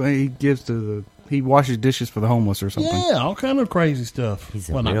 Yeah, but he washes dishes for the homeless or something. Yeah, all kind of crazy stuff. He's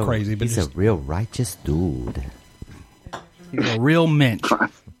Well, not crazy, but he's just a real righteous dude. He's a real mensch.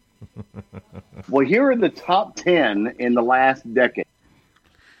 Well, here are the top 10 in the last decade.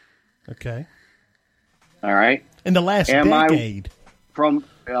 okay. All right. In the last Am I- decade. From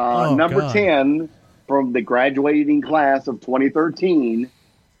Oh, number God. 10 from the graduating class of 2013,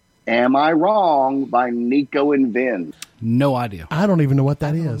 Am I Wrong by Nico and Vin. No idea. I don't even know what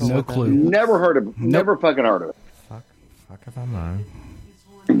that is. No clue. Never heard of it. Never fucking heard of it. Fuck if I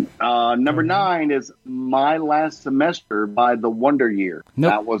know. Number 9 is My Last Semester by The Wonder Year.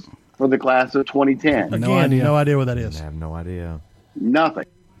 Nope. That was for the class of 2010. Again, idea. no idea what that I is. have no idea. Nothing.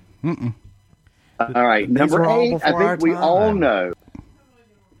 All right. These Number were all 8, I before our think we all time. know,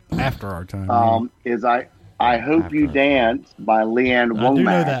 After our time. is I Hope You Dance by Leanne Womack. I do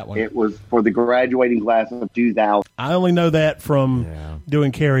know that one. It was for the graduating class of 2000. I only know that from Yeah.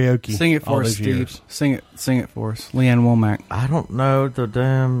 doing karaoke. Sing it all for us, those Steve. years. Sing it for us. Leanne Womack. I don't know the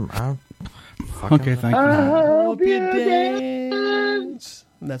damn. Okay, thank you. Hope you dance.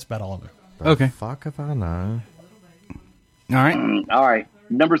 And that's about all of it. Okay. Fuck if I know. All right. All right.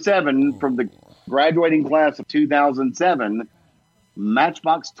 Number 7 from the graduating class of 2007,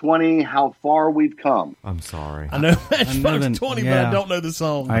 Matchbox 20, How Far We've Come. I'm sorry. I know Matchbox the- 20, but yeah. I don't know the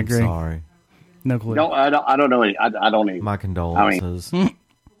song. I agree. Sorry. No clue. No, I don't know any. I don't even. My condolences.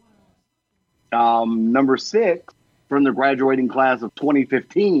 Number 6 from the graduating class of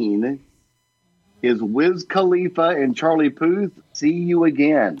 2015 is Wiz Khalifa and Charlie Puth. See you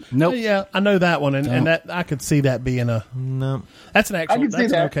again. Nope. Yeah, I know that one, and that I could see that being a. No, That's an I actual. can see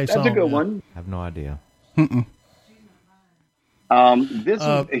That's that. an okay That's song. a good yeah. one. I have no idea. Here's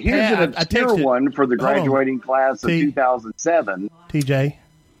Pat, an I obscure texted- one for the hold on. graduating class of T- 2007. TJ.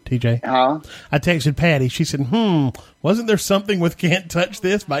 Huh? I texted Patty. She said, wasn't there something with Can't Touch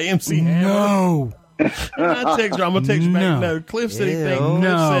This by MC Hammer? No. And I texted her. I'm going to text you back. No. No. Cliff said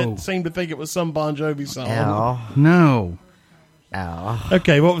he Ew. seemed to think it was some Bon Jovi song. Ow. No. Ow.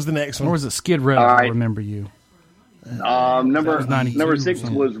 Okay, what was the next Or one? was it Skid Row? All I Right. remember you. Number was 92 number or 6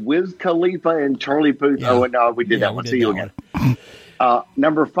 something. was Wiz Khalifa and Charlie Puth. Yeah. Oh, no, we did Yeah, that we one. did See you that again.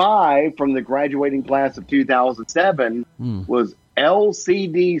 Number 5 from the graduating class of 2007 was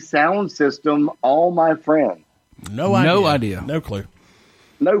LCD Sound System. All My Friends. No idea. No idea. No clue.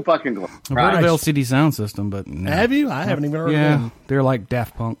 No fucking clue. I've heard of Christ. LCD Sound System, but no. Have you? I haven't even heard of Yeah, them. they're like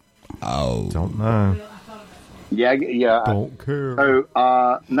Daft Punk. Don't know. Yeah. Don't care.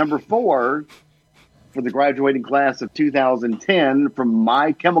 So, number 4 for the graduating class of 2010 from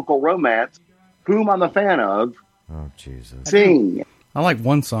My Chemical Romance, whom I'm a fan of, Oh, Jesus. Sing. I like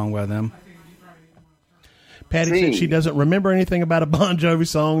one song by them. Patty Sing. said she doesn't remember anything about a Bon Jovi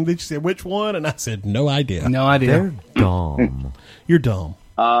song. Then she said, which one? And I said, no idea. No idea. They're dumb. You're dumb.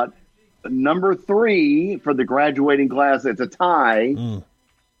 Number 3 for the graduating class, it's a tie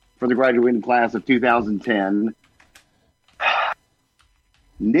for the graduating class of 2010.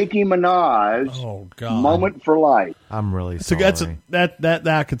 Nicki Minaj, Oh, God. Moment for Life. I'm really So sorry. that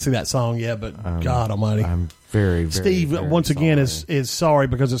I could see that song, yeah, but God almighty. I'm very, very, Steve, very once again, sorry. is sorry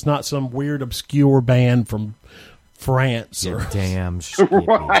because it's not some weird, obscure band from France. You Or damn Skippy.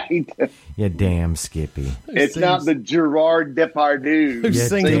 Right. You damn Skippy. It's not the Gerard Depardieu. who You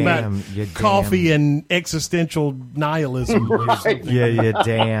sings damn- about you coffee damn- and existential nihilism. or something. Yeah, you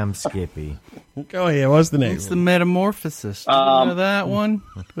damn Skippy. Go ahead. What's the next It's one? the Metamorphosis. Do you know that one?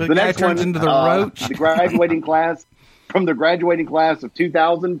 The, The guy next turns one, into the roach. the graduating class from the graduating class of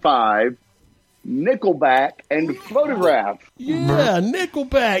 2005, Nickelback and Photograph. Yeah,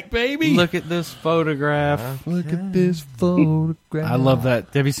 Nickelback, baby. Look at this photograph. Look at this photograph. I love that.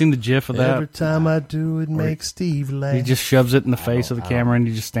 Have you seen the GIF of that? Every time I do it, makes Steve laugh. He just shoves it in the face of the camera and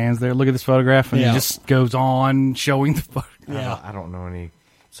he just stands there. Look at this photograph and Yeah. he just goes on showing the photograph. Yeah. I don't know any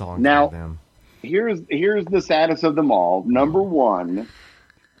songs Now- by them. Here's the saddest of them all. Number 1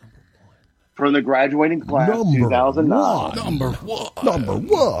 from the graduating class 2009. Number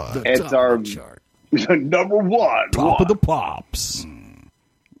one. It's our number 1. Top of the pops.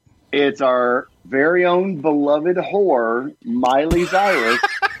 It's our very own beloved whore, Miley Cyrus.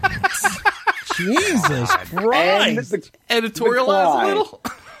 Jesus and Christ. Editorialize a little.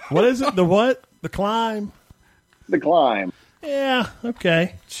 What is it? The what? The climb? the climb. Yeah,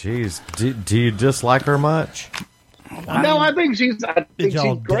 okay. Jeez, do you dislike her much? No, I think she's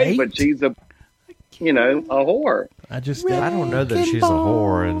y'all great, date? but she's a whore. I just I don't know that she's a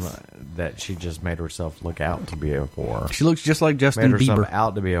whore and that she just made herself look out to be a whore. She looks just like Justin Made herself Bieber.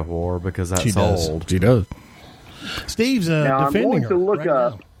 out to be a whore because that's She does. old. She does. Steve's Now I'm defending going her to look right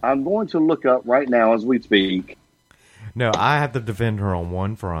up. now. I'm going to look up right now as we speak. No, I have to defend her on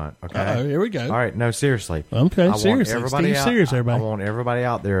one front. Okay, Uh-oh, here we go. All right, no, seriously. Okay, I want seriously. everybody Steve's out- serious, everybody. I want everybody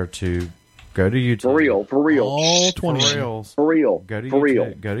out there to go to YouTube. For real. All For 20. reals. For real. Go to For YouTube.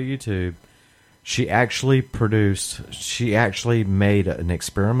 real. Go to YouTube. She actually made an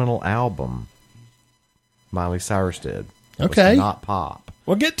experimental album. Miley Cyrus did. It was Okay. not pop.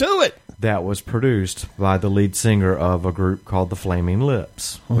 Well, get to it. That was produced by the lead singer of a group called the Flaming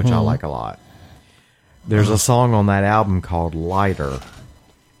Lips, which I like a lot. There's a song on that album called Lighter,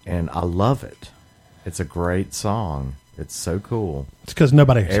 and I love it. It's a great song. It's so cool. It's because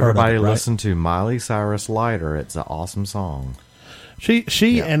nobody's Everybody heard of it, right? listen to Miley Cyrus Lighter. It's an awesome song. She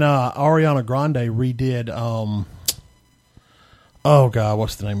and Ariana Grande redid. Oh God,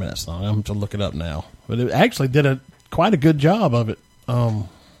 what's the name of that song? I'm to look it up now. But it actually did quite a good job of it. Now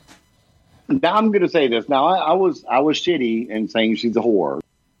I'm going to say this. Now I was shitty in saying she's a whore,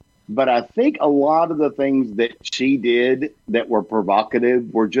 but I think a lot of the things that she did that were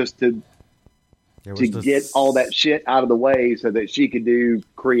provocative were just to get all that shit out of the way so that she could do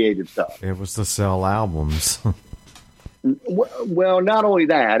creative stuff. It was to sell albums. Well, not only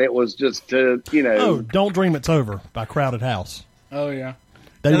that, it was just to Oh, Don't Dream It's Over by Crowded House. Oh, yeah.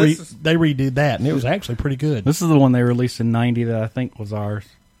 They Now, they redid that, and it was actually pretty good. This is the one they released in 90 that I think was ours.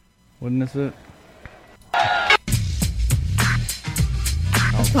 Wasn't this it?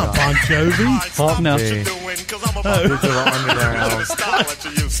 Oh, That's not Bon Jovi. Fuck No. me. Digital Underground.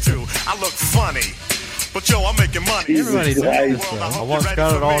 I look funny, but yo, I'm making money. Everybody does Right. this, though. I once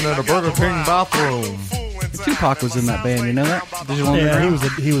got it on in a Burger King bathroom. Tupac was in that band. You know that? Digital Yeah,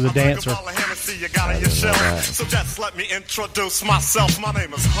 Underground. he was a dancer. So just let me introduce myself. My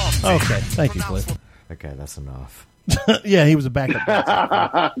name is Humpty. Okay, thank you, Cliff. Okay, that's enough. Yeah, he was a backup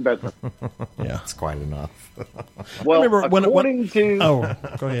dancer. That's- Yeah. That's quite enough. well, remember when- according to Oh,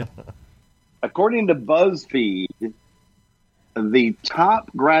 go ahead. according to BuzzFeed, the top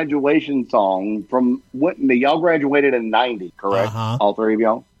graduation song from what y'all graduated in '90, correct? Uh-huh. All three of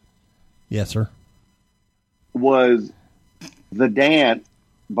y'all Yes, sir. was "The Dance"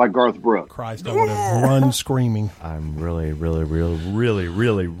 by Garth Brooks. Christ, I would have run screaming. I'm really, really, really, really,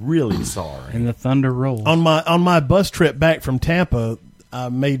 really, really sorry. And the thunder rolls. On my bus trip back from Tampa, I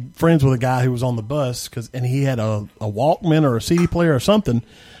made friends with a guy who was on the bus and he had a Walkman or a CD player or something,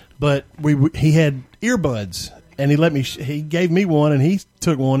 but he had earbuds and he gave me one and he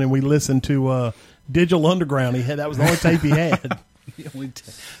took one and we listened to Digital Underground. That was the only tape he had.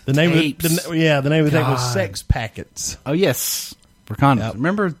 The name Tapes. of the name of the tape was God. Sex Packets. Oh, yes. For condoms. Yep.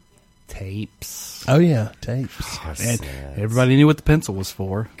 Remember tapes? Oh yeah, tapes. And everybody knew what the pencil was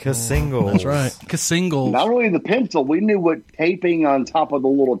for. Singles. That's right. Singles. Not only the pencil, we knew what taping on top of the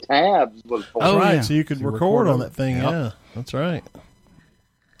little tabs was for. Oh, Right, yeah. so you could So you record on record that thing. Yep. Yeah, that's right.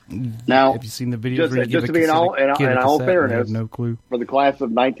 Now, Have you seen the videos just- where you give just a to be in cassette- all- in- kid a in all cassette and they have fairness, no clue? for the class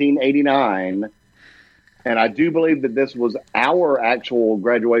of 1989, and I do believe that this was our actual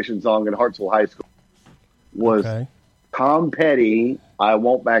graduation song at Hartsville High School, was Okay, Tom Petty, "I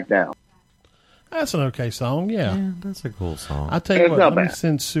Won't Back Down." that's an okay song. Yeah, Yeah, that's a cool song. I tell you It's what. not Let me bad.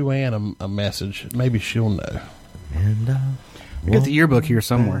 send Sue Ann a message. Maybe she'll know. And I got the yearbook here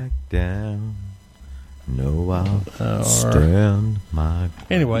somewhere. back down. No, I'll Or- stand my.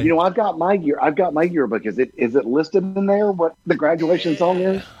 Anyway, You know, I've got my yearbook. Is it listed in there? What the graduation song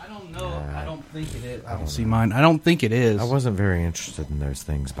is? I don't know. I don't think it is. I don't see mine. I don't think it is. I wasn't very interested in those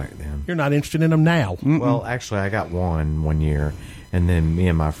things back then. you're not interested in them now. Well, actually, I got one year, and then me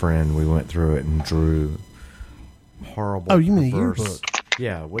and my friend we went through it and drew horrible. Oh, you mean a perverse- yearbook?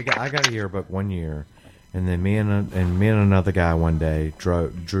 Yeah, I got a yearbook one year, and then me and another guy one day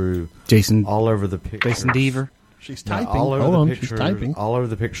drew Jason all over the pictures. Jason Deaver. She's No, typing. all over Hold the on, pictures. she's typing. All over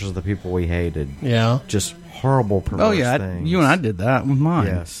the pictures of the people we hated. Yeah. Just horrible, perverse Oh yeah, things. you and I did that with mine.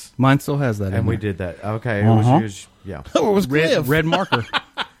 Yes. Mine still has that. and in we there. did that. Okay, Uh-huh. it was yeah. Oh, it was red Cliff. red marker.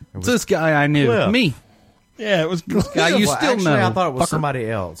 It's this guy I knew. Cliff. Me. Yeah, it was Cliff. Guy you Well, still actually, know. I thought it was Fucker. somebody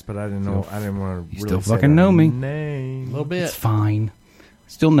else, but I didn't know. I didn't want to. You really still say fucking their know me. Name. A little bit. It's fine.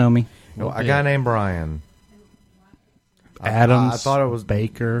 Still know me. Well, a guy named Brian. Adams. I thought it was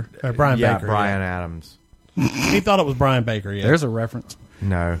Baker. Brian yeah, Baker. Brian Adams. Yeah. He thought it was Brian Baker. Yeah. There's a reference.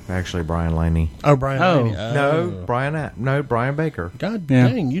 No, actually Brian Laney. Oh, Brian. Oh. Laney. No, Brian Baker. God Yeah.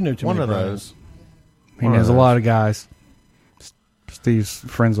 dang, you know too One many of Brians. those. He One of knows a those. lot of guys. Steve's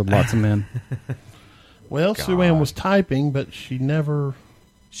friends with lots of men. Well, Sue Ann was typing, but she never.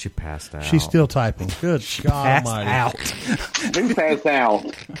 She passed out. She's still typing. Good God Passed Almighty! out. Who passed out?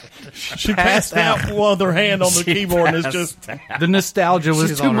 She passed out with one other hand on the keyboard, and it's just The nostalgia was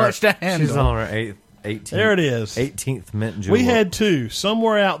She's too on her- much to handle. She's on her 18th. there. It is. 18th mint julep. We had two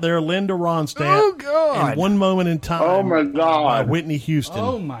somewhere out there. Linda Ronstadt. Oh, God. And One Moment in Time. Oh, my By God. Whitney Houston.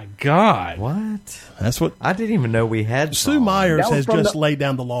 Oh my God! What? That's what I didn't even know we had Sue songs. Myers That was has from just the- laid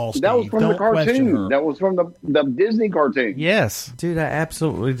down the law. Steve. That was from Don't the question her. cartoon. That was from the Disney cartoon. Yes. Dude, I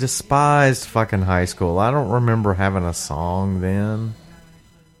absolutely despised fucking high school. I don't remember having a song then.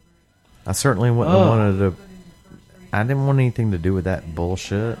 I certainly wouldn't have wanted to. I didn't want anything to do with that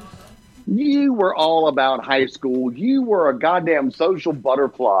bullshit. You were all about high school. You were a goddamn social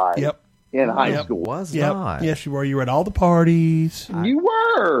butterfly. Yep. In high Yep. school. Was Yep. not. Yes, you were. You were at all the parties. You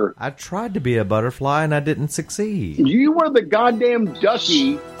were. I tried to be a butterfly and I didn't succeed. You were the goddamn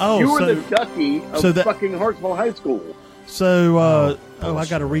ducky. Oh, you were so- the ducky of so that- fucking Hartsville High School. So, I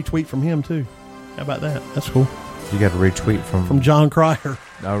got a retweet from him too. How about that? That's cool. You got a retweet From John Cryer,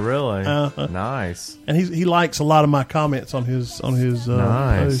 Oh, really? Uh-huh. Nice. and he likes a lot of my comments on his Nice.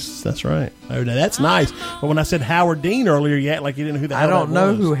 posts. That's right. Oh, now that's nice. But when I said Howard Dean earlier, you act like you didn't know who the hell I don't that know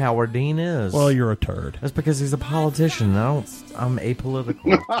was. who Howard Dean is. Well, you're a turd. That's because he's a politician. I'm apolitical.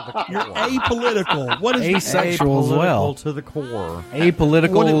 You're apolitical. What is Asexual as well. To the core.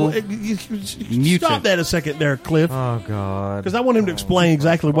 Apolitical. Stop that a second there, Cliff. Oh God. Because I want him to explain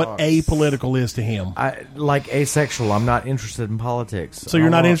exactly what fuck's apolitical is to him. I like asexual. I'm not interested in politics. So you're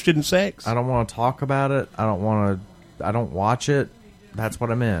not interested in sex? I don't want to talk about it. I don't want to. I don't watch it. That's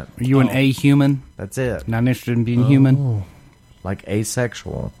what I meant. Are you an A human? That's it. Not interested in being human? like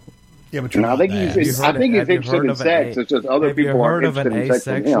asexual. Yeah, but you're And I not think that. I think he's interested in sex. It's just other people aren't interested in sex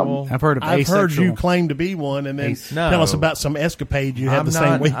with him. I've heard of I've asexual. heard you claim to be one, and then No. tell us about some escapade you had the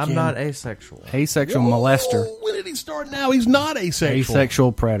same weekend. I'm not asexual. Asexual molester. Oh, when did he start? Now he's not asexual.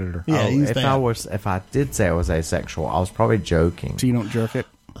 Asexual predator. Yeah, he's if I did say I was asexual, I was probably joking. So you don't jerk it?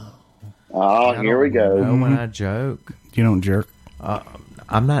 Oh, here we go. No, when I joke, You don't jerk?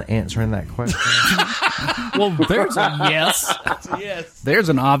 I'm not answering that question. Well, there's a yes. Yes. There's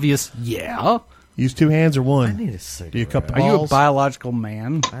an obvious yeah. Use 2 hands or I one. need a cigarette. Do you cup the Are you a balls? biological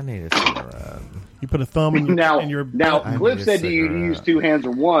man? I need a cigarette. You put a thumb in your Now, in your I Cliff need a said, do you cigarette. use 2 hands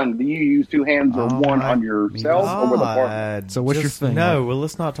or one? Do you use 2 hands or one my on yourself or with a partner? So what's your thing? No, well,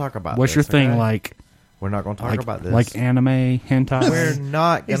 let's not talk about What's this, your thing okay? like? We're not going to talk Like, about this. like anime hentai? We're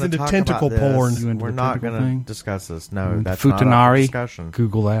not He's going to into talk tentacle about this. porn. You into We're the not tentacle going thing? to discuss this. No, that's not our Futanari. discussion.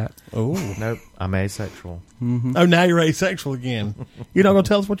 Google that. Oh. Nope, I'm asexual. Oh, now you're asexual again. You're not going to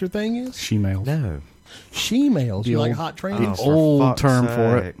tell us what your thing is? She-males. No. She-males. You The like old- hot the trans? for old fuck's term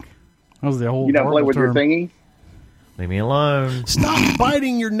for it. sake. That was the old You don't play horrible with your term. thingy? Leave me alone. Stop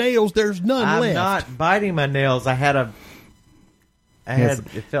biting your nails. There's none I'm left. not biting my nails. I had a. Yes.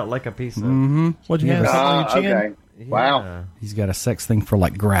 It felt like a piece of. What'd you have? Something on your chin? Okay. Wow. Yeah. He's got a sex thing for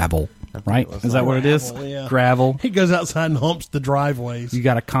like gravel, right? was Is that what it is? Gravel, yeah. Gravel. He goes outside and humps the driveways. You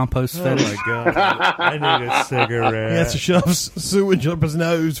got a compost Oh fetish? my god! I need a cigarette. He has to shove sewage up his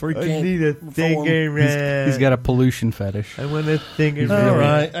nose where he I can't. need a perform. cigarette. He's got a pollution fetish. I want a cigarette. All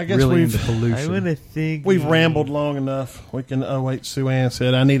right. I guess Really into we've pollution. I want a cigarette. we've rambled long enough. We can. Oh wait, Sue Ann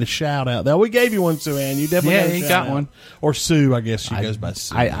said I need a shout out. Now we gave you one, Sue Ann. You definitely Yeah, got a you shout got out. one. Or Sue, I guess she goes by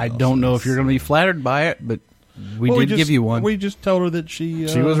Sue. I don't know if you're going to be flattered by it, but we Well, did give you one. We just told her that she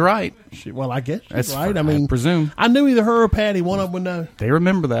was right. Well, I guess she's That's right. I I mean, presume. I knew either her or Patty. One of them would know. They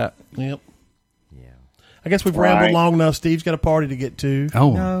remember that. Yep. Yeah. I guess we've Right. rambled long enough. Steve's got a party to get to.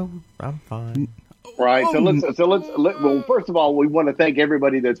 Oh, No, I'm fine. Right. Well, first of all, we want to thank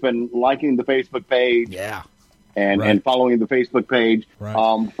everybody that's been liking the Facebook page. yeah. And following the Facebook page. Right.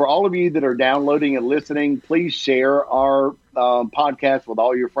 For all of you that are downloading and listening, please share our podcast with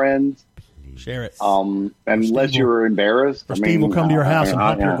all your friends. Share it. Unless Steve you're embarrassed. or Steve will come to your house and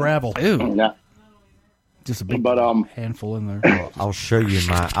hump your gravel. Ew. Yeah. Just a big But, handful in there. I'll show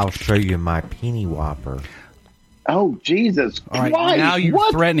you my penny whopper. Oh, Jesus All right, Christ. now you're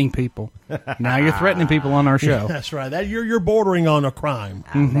What? threatening people. Now you're threatening people on our show. That's right. That you're bordering on a crime.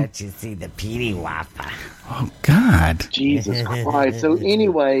 I'll let you see the penny whopper. Oh, God. Jesus Christ. So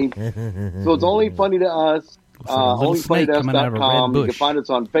anyway, so it's only funny to us. little snake coming out of a red OnlyFunnyToUs.com. You can bush. find us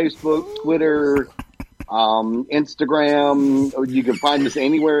on Facebook, Twitter, Instagram. You can find us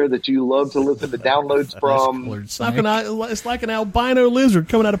anywhere that you love to listen to downloads from. It's like an albino lizard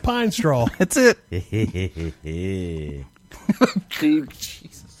coming out of pine straw. That's it. Steve,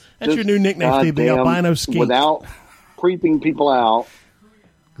 That's your new nickname, Steve, the goddamn, albino skeet. Without creeping people out,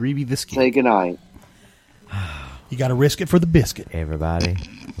 Greavy the skin. say goodnight. You got to risk it for the biscuit. Everybody,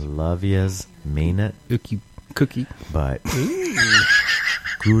 love yous, mean it, Cookie. but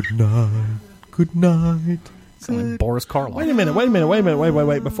good night, good night. Like Boris Karloff. Wait a minute.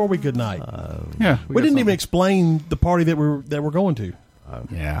 Wait. Before we good night, Yeah. we didn't even explain the party that we're going to.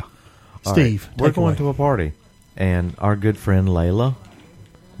 Yeah. All Steve, right, we're take going away. to a party, and our good friend Layla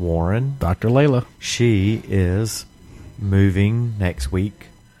Warren, Dr. Layla. she is moving next week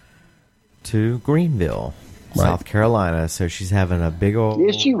to Greenville, Right. South Carolina. So she's having a big old.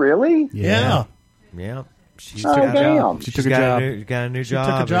 Is she really? Yeah. Yeah. She Oh, took damn. She took a job. Got a new She job.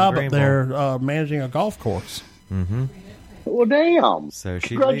 took a in job up Greenville. there managing a golf course. Well, damn. So she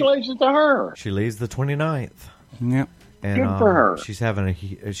Congratulations to her. She leaves the 29th. Yep. And, Good for her. She's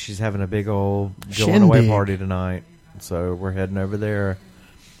having a big old going away Shindig. party tonight. So we're heading over there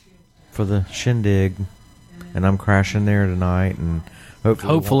for the shindig, and I'm crashing there tonight. And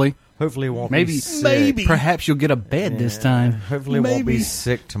hopefully it won't Maybe. be sick. Maybe. Perhaps you'll get a bed this time. Hopefully it won't be Maybe.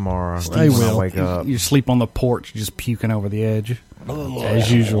 sick tomorrow. I when will. I wake up. You sleep on the porch, just puking over the edge,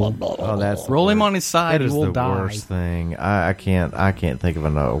 as usual. Oh, that's the Roll him worst. on his side, That he is will the die. worst thing. I can't think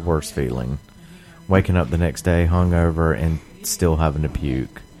of a worse feeling. Waking up the next day hungover and still having to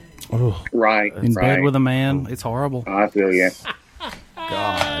puke. Right. In right. bed with a man, it's horrible. I feel you.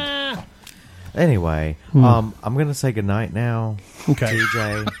 God. Anyway, I'm gonna say goodnight now. Okay.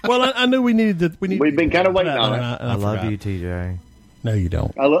 TJ, Well, I knew we needed to. We've been kinda waiting on it. I love you, TJ. No, you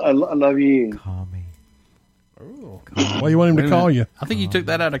don't. I love you. Call me. Well, you want him to call you? I think you took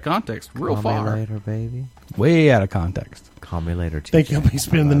that out of context real Call far. me later, baby. Way out of context. Call me later. I think he'll be TJ.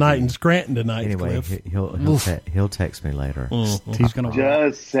 spending the night in Scranton tonight. Anyway, Cliff. he'll text me later. He's gonna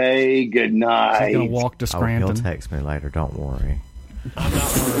Just say good night. he's gonna walk to Oh, Scranton. he'll text me later. Don't worry.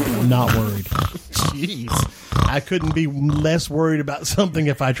 I'm not worried. Jeez, I couldn't be less worried about something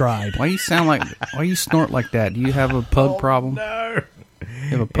if I tried. Why you snort like that? Do you have a pug problem? No.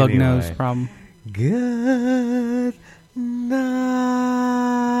 You have a pug Anyway. nose problem? Good night.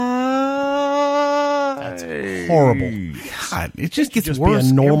 That's horrible. God, it just gets Just worse. be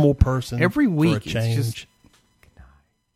a normal person every for a week. It's change. just